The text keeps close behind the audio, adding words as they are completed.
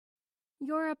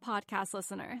You're a podcast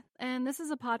listener, and this is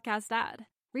a podcast ad.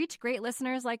 Reach great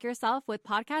listeners like yourself with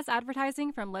podcast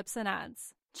advertising from Libsyn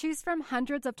Ads. Choose from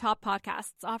hundreds of top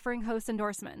podcasts offering host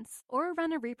endorsements, or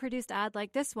run a reproduced ad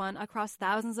like this one across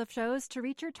thousands of shows to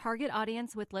reach your target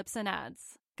audience with Libsyn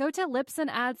Ads. Go to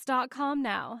libsynads.com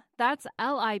now. That's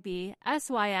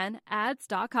LIBSYN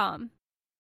ads.com.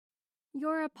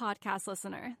 You're a podcast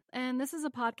listener, and this is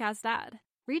a podcast ad.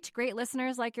 Reach great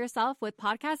listeners like yourself with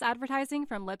podcast advertising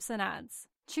from Libsyn Ads.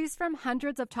 Choose from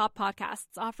hundreds of top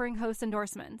podcasts offering host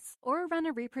endorsements, or run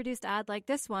a reproduced ad like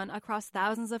this one across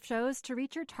thousands of shows to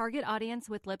reach your target audience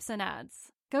with Libsyn Ads.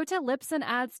 Go to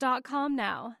libsynads.com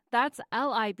now. That's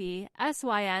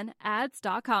LIBSYN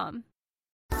ads.com.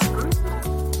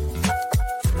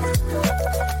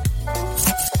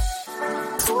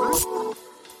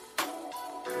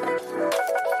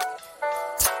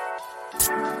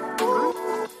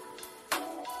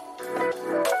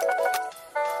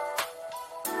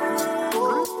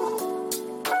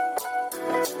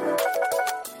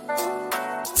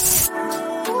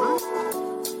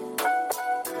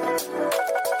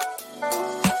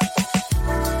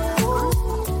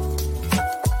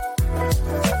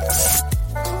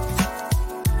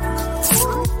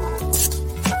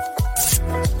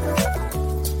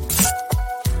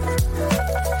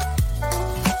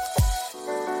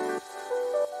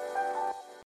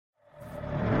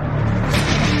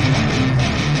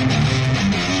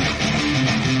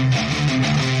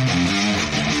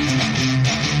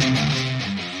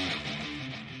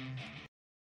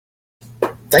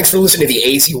 Thanks for listening to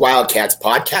the AZ Wildcats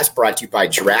podcast brought to you by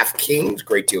DraftKings.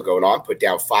 Great deal going on. Put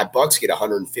down $5, get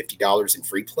 $150 in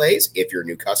free plays if you're a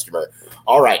new customer.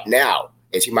 All right, now,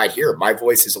 as you might hear, my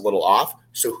voice is a little off,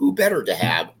 so who better to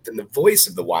have than the voice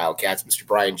of the Wildcats, Mr.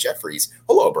 Brian Jeffries.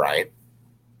 Hello, Brian.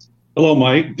 Hello,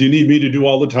 Mike. Do you need me to do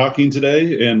all the talking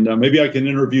today? And maybe I can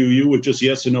interview you with just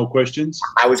yes and no questions?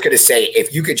 I was going to say,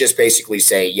 if you could just basically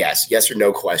say yes or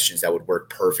no questions, that would work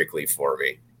perfectly for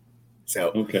me. So,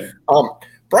 okay.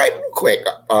 Brian, real quick,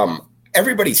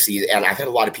 everybody sees, and I've had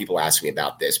a lot of people ask me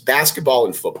about this, basketball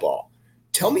and football.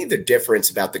 Tell me the difference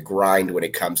about the grind when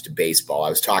it comes to baseball. I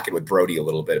was talking with Brody a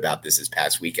little bit about this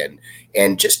past weekend,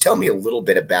 and just tell me a little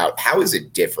bit about how is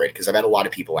it different, because I've had a lot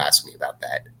of people ask me about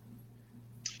that.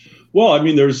 Well, I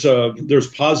mean, there's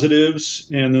positives,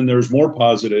 and then there's more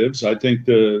positives. I think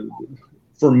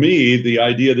for me, the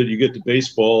idea that you get to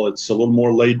baseball, it's a little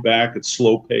more laid back, it's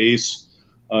slow pace.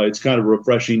 It's kind of a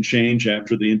refreshing change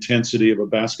after the intensity of a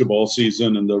basketball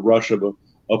season and the rush of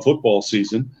a football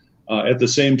season. At the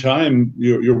same time,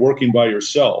 you're working by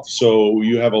yourself. So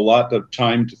you have a lot of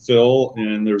time to fill,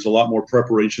 and there's a lot more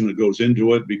preparation that goes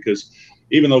into it, because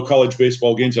even though college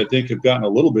baseball games, I think, have gotten a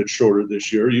little bit shorter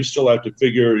this year, you still have to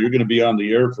figure you're going to be on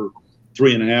the air for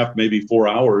 3.5, maybe 4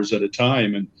 hours at a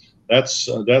time. And that's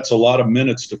a lot of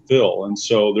minutes to fill. And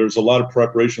so there's a lot of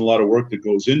preparation, a lot of work that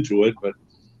goes into it. But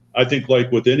I think, like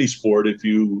with any sport, if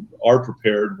you are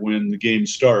prepared when the game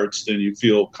starts, then you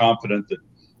feel confident that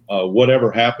whatever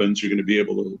happens, you're going to be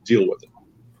able to deal with it.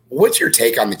 What's your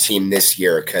take on the team this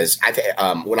year? Because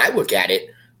when I look at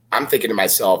it, I'm thinking to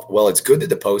myself, well, it's good that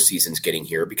the postseason's getting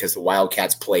here because the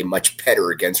Wildcats play much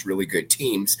better against really good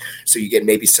teams. So you get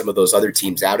maybe some of those other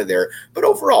teams out of there. But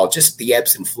overall, just the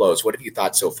ebbs and flows. What have you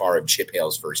thought so far of Chip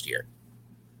Hale's first year?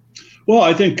 Well,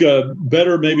 I think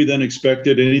better maybe than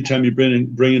expected. Anytime you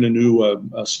bring in a new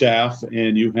staff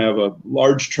and you have a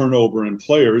large turnover in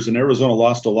players, and Arizona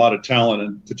lost a lot of talent,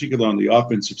 and particularly on the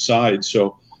offensive side.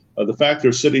 So the fact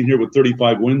they're sitting here with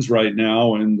 35 wins right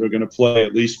now, and they're going to play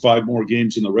at least 5 more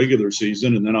games in the regular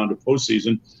season and then on to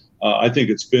postseason, I think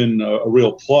it's been a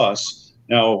real plus.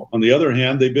 Now, on the other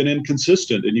hand, they've been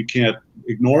inconsistent, and you can't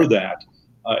ignore that.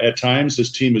 At times,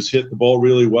 this team has hit the ball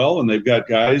really well, and they've got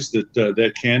guys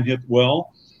that can hit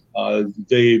well.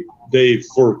 They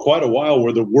for quite a while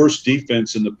were the worst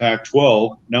defense in the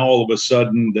Pac-12. Now all of a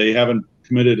sudden they haven't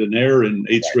committed an error in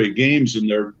 8 straight games, and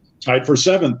they're tied for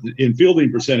 7th in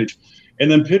fielding percentage. And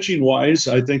then pitching-wise,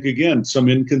 I think, again, some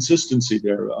inconsistency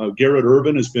there. Garrett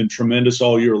Irvin has been tremendous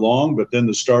all year long, but then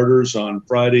the starters on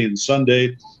Friday and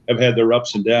Sunday have had their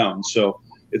ups and downs. So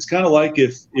it's kind of like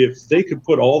if they could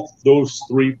put all those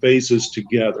 3 phases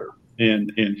together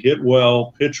and hit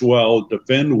well, pitch well,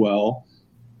 defend well,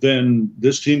 then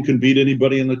this team can beat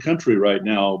anybody in the country right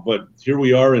now. But here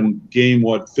we are in game,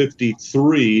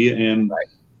 53, and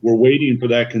we're waiting for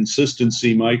that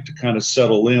consistency, Mike, to kind of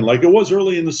settle in like it was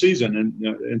early in the season.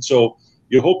 And so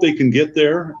you hope they can get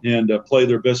there and play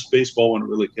their best baseball when it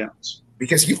really counts.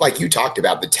 Because you talked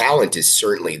about, the talent is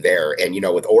certainly there. And,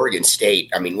 with Oregon State,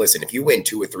 I mean, listen, if you win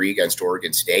 2 or 3 against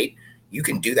Oregon State, you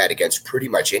can do that against pretty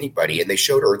much anybody. And they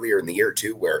showed earlier in the year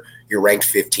too, where you're ranked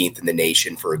 15th in the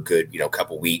nation for a good,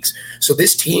 couple weeks. So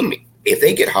this team, if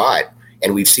they get hot,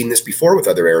 and we've seen this before with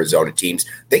other Arizona teams,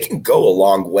 they can go a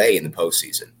long way in the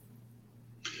postseason.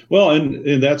 Well,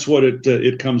 and that's what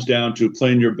it comes down to,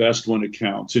 playing your best when it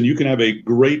counts. And you can have a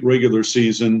great regular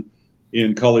season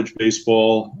in college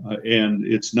baseball, and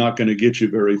it's not going to get you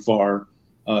very far.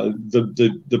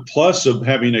 The plus of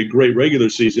having a great regular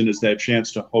season is that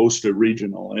chance to host a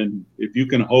regional. And if you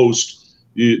can host,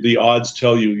 the odds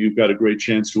tell you you've got a great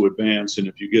chance to advance. And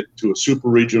if you get to a super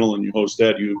regional and you host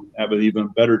that, you have an even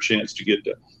better chance to get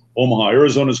to Omaha.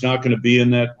 Arizona's not going to be in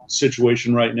that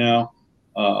situation right now.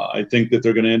 I think that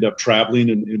they're going to end up traveling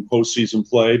in postseason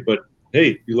play. But,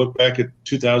 hey, you look back at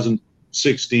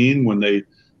 2016 when they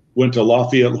went to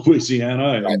Lafayette,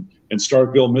 Louisiana, and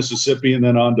Starkville, Mississippi, and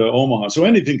then on to Omaha. So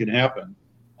anything can happen.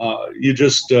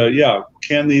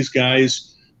 Can these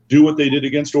guys do what they did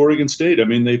against Oregon State? I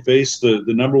mean, they faced the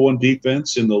number one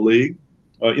defense in the league,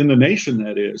 in the nation,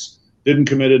 that is. Didn't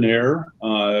commit an error.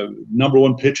 Number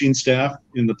one pitching staff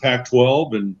in the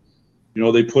Pac-12, and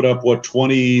they put up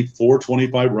 24,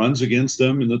 25 runs against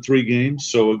them in the 3 games.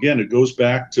 So again, it goes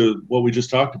back to what we just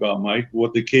talked about, Mike,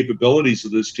 what the capabilities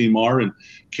of this team are, and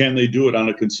can they do it on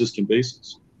a consistent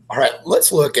basis? All right,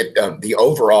 let's look at the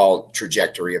overall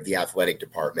trajectory of the athletic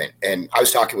department. And I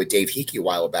was talking with Dave Hickey a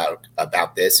while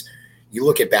about this. You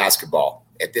look at basketball.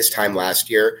 At this time last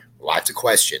year, lots of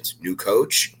questions. New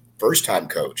coach, first-time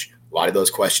coach. A lot of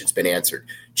those questions been answered.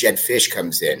 Jedd Fisch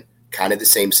comes in, kind of the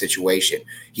same situation.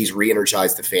 He's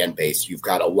re-energized the fan base. You've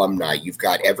got alumni. You've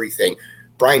got everything.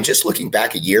 Brian, just looking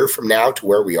back a year from now to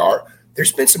where we are,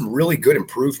 there's been some really good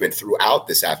improvement throughout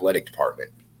this athletic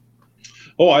department.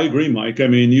 Oh, I agree, Mike. I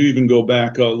mean, you even go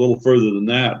back a little further than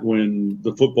that when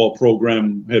the football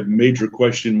program had major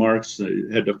question marks. They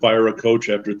had to fire a coach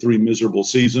after 3 miserable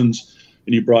seasons,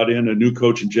 and you brought in a new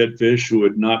coach in Jedd Fisch who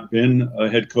had not been a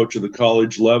head coach at the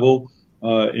college level.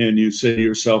 And you say to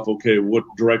yourself, okay, what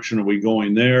direction are we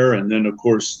going there? And then, of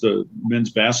course, the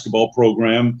men's basketball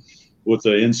program with the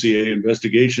NCAA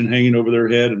investigation hanging over their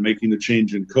head and making the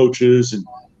change in coaches. And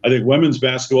I think women's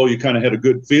basketball, you kind of had a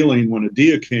good feeling when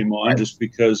Adia came on just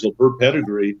because of her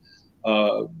pedigree.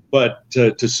 But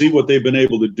to see what they've been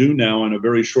able to do now in a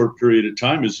very short period of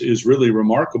time is really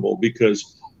remarkable,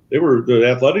 because the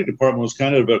athletic department was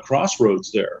kind of at a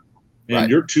crossroads there. And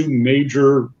your 2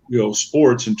 major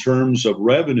sports in terms of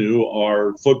revenue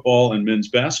are football and men's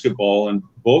basketball. And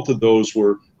both of those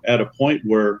were at a point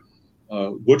where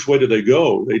which way do they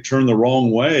go? They turn the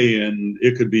wrong way and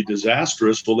it could be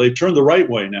disastrous. Well, they turned the right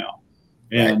way now.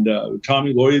 And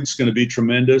Tommy Lloyd's going to be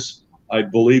tremendous. I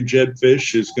believe Jedd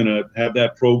Fisch is going to have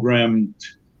that program,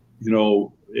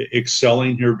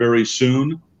 excelling here very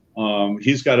soon.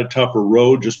 He's got a tougher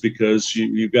road just because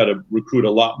you've got to recruit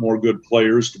a lot more good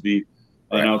players to be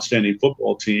an outstanding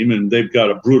football team. And they've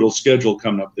got a brutal schedule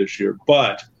coming up this year.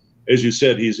 But as you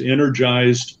said, he's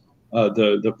energized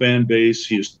the fan base.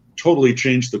 He's totally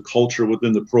changed the culture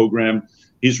within the program.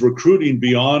 He's recruiting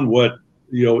beyond what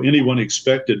anyone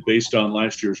expected based on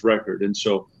last year's record. And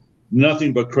so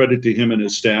nothing but credit to him and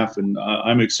his staff. And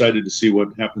I'm excited to see what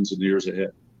happens in the years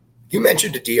ahead. You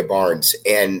mentioned Adia Barnes,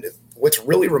 and what's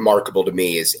really remarkable to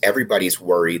me is everybody's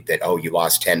worried that, you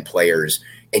lost 10 players.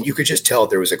 And you could just tell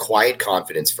there was a quiet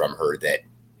confidence from her that,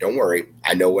 don't worry,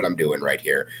 I know what I'm doing right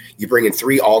here. You bring in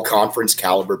 3 all-conference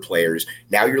caliber players.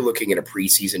 Now you're looking at a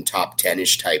preseason top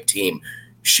 10-ish type team.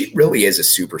 She really is a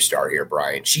superstar here,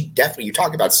 Brian. She definitely, you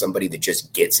talk about somebody that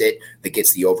just gets it, that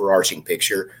gets the overarching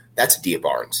picture. That's Adia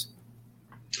Barnes.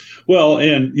 Well,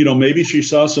 and, maybe she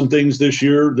saw some things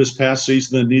this past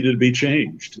season that needed to be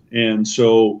changed. And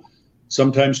so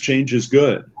sometimes change is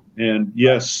good. And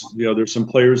yes, there's some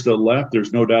players that left.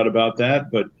 There's no doubt about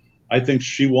that. But I think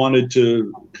she wanted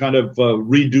to kind of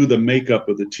redo the makeup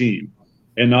of the team,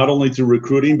 and not only through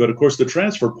recruiting, but of course the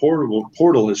transfer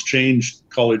portal has changed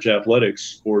college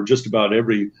athletics for just about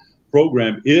every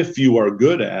program if you are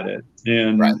good at it.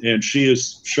 And she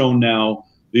has shown now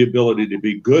the ability to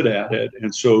be good at it.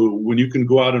 And so when you can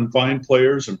go out and find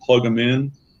players and plug them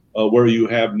in where you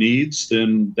have needs,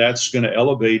 then that's going to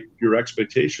elevate your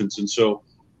expectations. And so,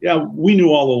 yeah, we knew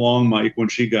all along, Mike, when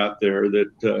she got there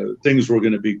that things were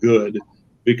going to be good,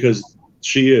 because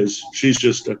she's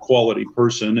just a quality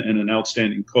person and an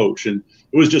outstanding coach. And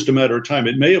it was just a matter of time.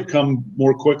 It may have come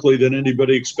more quickly than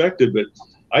anybody expected, but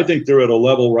I think they're at a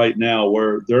level right now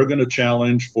where they're going to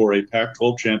challenge for a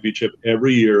Pac-12 championship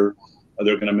every year.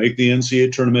 They're going to make the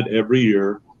NCAA tournament every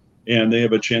year, and they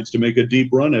have a chance to make a deep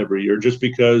run every year just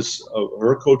because of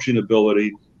her coaching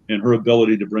ability and her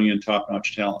ability to bring in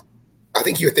top-notch talent. I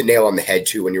think you hit the nail on the head,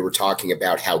 too, when you were talking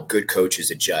about how good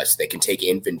coaches adjust. They can take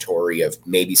inventory of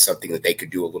maybe something that they could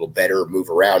do a little better or move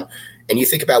around. And you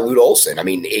think about Lute Olson. I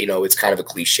mean, it's kind of a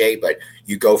cliche, but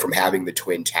you go from having the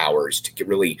Twin Towers to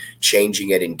really changing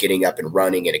it and getting up and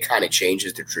running, and it kind of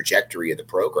changes the trajectory of the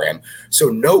program. So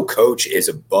no coach is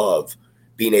above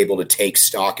being able to take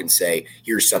stock and say,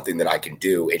 here's something that I can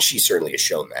do. And she certainly has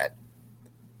shown that.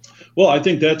 Well, I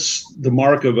think that's the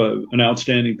mark of an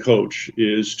outstanding coach,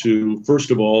 is to,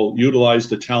 first of all, utilize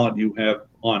the talent you have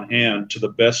on hand to the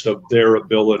best of their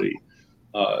ability.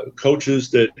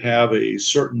 Coaches that have a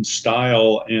certain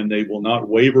style and they will not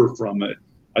waver from it,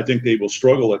 I think they will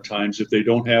struggle at times if they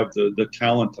don't have the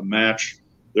talent to match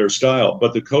their style.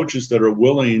 But the coaches that are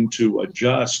willing to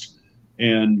adjust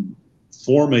and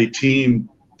form a team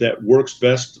that works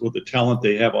best with the talent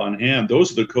they have on hand,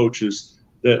 those are the coaches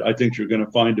that I think you're going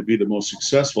to find to be the most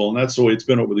successful. And that's the way it's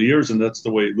been over the years, and that's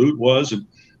the way Lute was. And,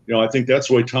 I think that's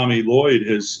the way Tommy Lloyd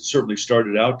has certainly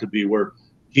started out to be, where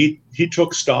he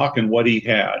took stock in what he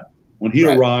had when he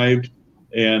arrived,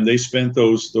 and they spent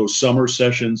those summer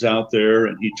sessions out there,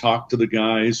 and he talked to the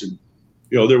guys. And,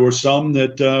 there were some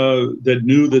that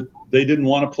knew that they didn't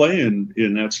want to play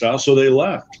in that style, so they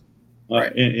left.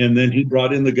 And then he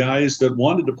brought in the guys that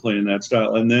wanted to play in that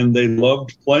style, and then they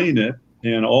loved playing it.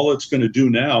 And all it's going to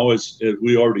do now, as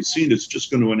we already seen, is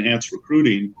just going to enhance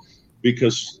recruiting,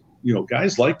 because,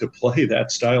 guys like to play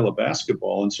that style of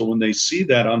basketball. And so when they see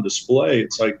that on display,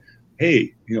 it's like,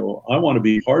 hey, I want to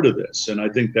be part of this. And I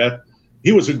think that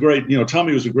he was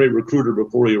Tommy was a great recruiter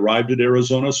before he arrived at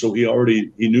Arizona. So he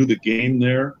knew the game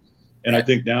there. And I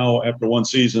think now, after one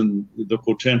season, the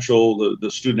potential,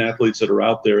 the student athletes that are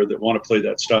out there that want to play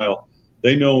that style,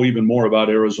 they know even more about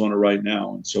Arizona right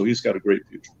now. And so he's got a great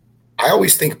future. I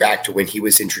always think back to when he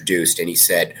was introduced and he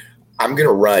said, I'm going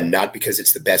to run not because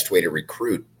it's the best way to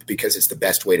recruit, but because it's the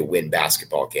best way to win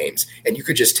basketball games. And you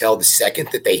could just tell the second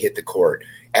that they hit the court,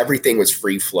 everything was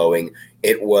free flowing.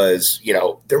 It was,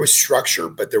 there was structure,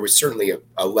 but there was certainly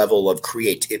a level of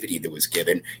creativity that was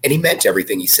given. And he meant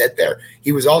everything he said there.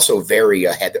 He was also very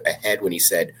ahead when he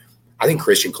said, I think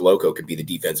Christian Koloko could be the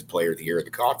defensive player of the year of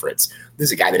the conference. This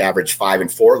is a guy that averaged 5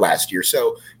 and 4 last year.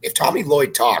 So if Tommy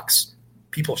Lloyd talks,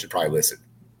 people should probably listen.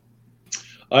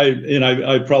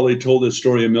 I've probably told this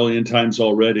story a million times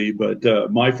already, but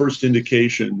my first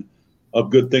indication of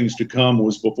good things to come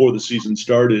was before the season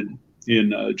started,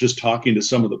 in just talking to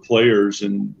some of the players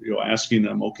and asking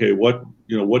them, okay, what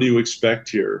do you expect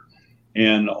here?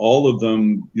 And all of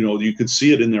them, you could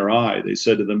see it in their eye. They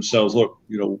said to themselves, look,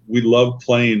 we love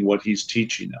playing what he's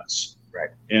teaching us. Right.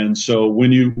 And so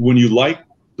when you like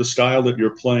the style that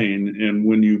you're playing, and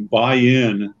when you buy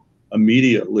in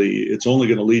immediately, it's only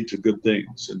going to lead to good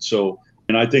things.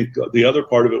 And I think the other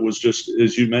part of it was just,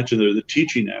 as you mentioned there, the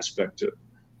teaching aspect of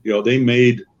it. They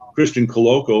made Christian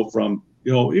Koloko from,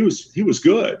 he was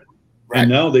good. Right. And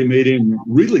now they made him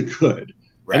really good.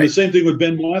 Right. And the same thing with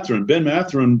Ben Mathurin. Ben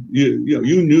Mathurin,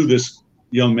 you knew this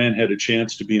young man had a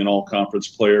chance to be an all-conference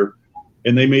player,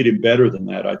 and they made him better than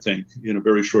that, I think, in a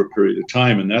very short period of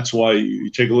time. And that's why you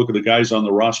take a look at the guys on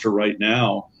the roster right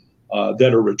now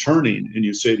that are returning, and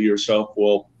you say to yourself,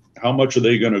 well, how much are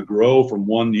they going to grow from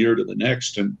one year to the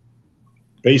next? And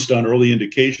based on early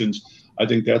indications, I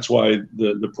think that's why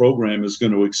the program is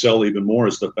going to excel even more,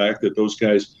 is the fact that those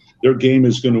guys, their game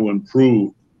is going to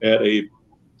improve at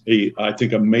I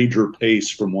think a major pace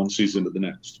from one season to the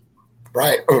next.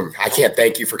 Brian, I can't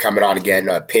thank you for coming on again,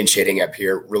 pinch hitting up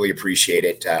here. Really appreciate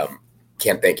it.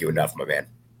 Can't thank you enough, my man.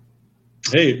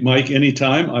 Hey, Mike,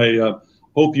 anytime. I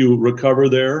hope you recover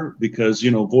there, because,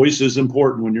 voice is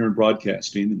important when you're in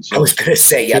broadcasting. And so I was going to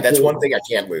say, that's one thing I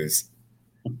can't lose.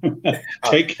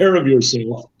 Take care of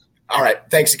yourself. All right.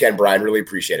 Thanks again, Brian. Really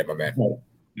appreciate it, my man.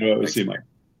 We'll see you, Mike.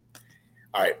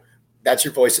 All right. That's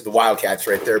your voice of the Wildcats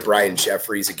right there, Brian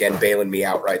Jeffries, again, bailing me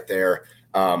out right there.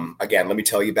 Again, let me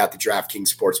tell you about the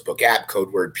DraftKings Sportsbook app,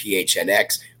 code word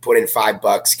PHNX. Put in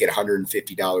 $5, get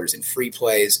 $150 in free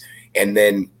plays, and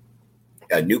then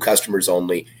new customers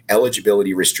only.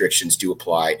 Eligibility restrictions do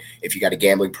apply. If you got a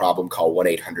gambling problem, call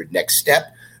 1-800-NEXT-STEP.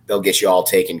 They'll get you all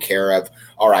taken care of.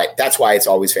 All right, that's why it's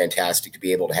always fantastic to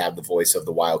be able to have the voice of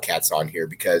the Wildcats on here,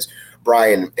 because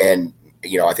Brian, and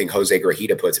I think Jose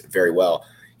Grajeda puts it very well.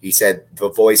 He said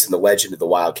the voice and the legend of the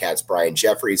Wildcats, Brian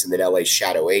Jeffries, and then LA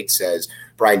Shadow 8 says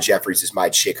Brian Jeffries is my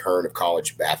Chick Hearn of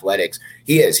college athletics.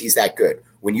 He is. He's that good.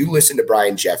 When you listen to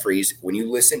Brian Jeffries, when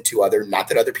you listen to not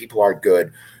that other people aren't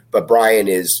good, but Brian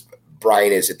is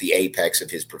at the apex of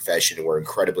his profession, and we're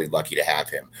incredibly lucky to have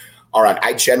him. All right,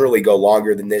 I generally go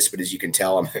longer than this, but as you can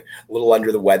tell, I'm a little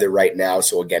under the weather right now.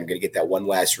 So again, I'm going to get that one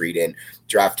last read in.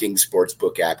 DraftKings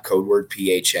Sportsbook app, code word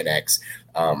PHNX.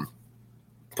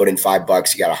 Put in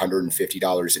 $5, you got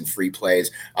 $150 in free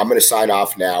plays. I'm going to sign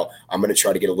off now. I'm going to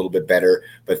try to get a little bit better,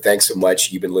 but thanks so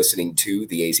much. You've been listening to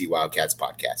the AZ Wildcats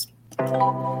podcast.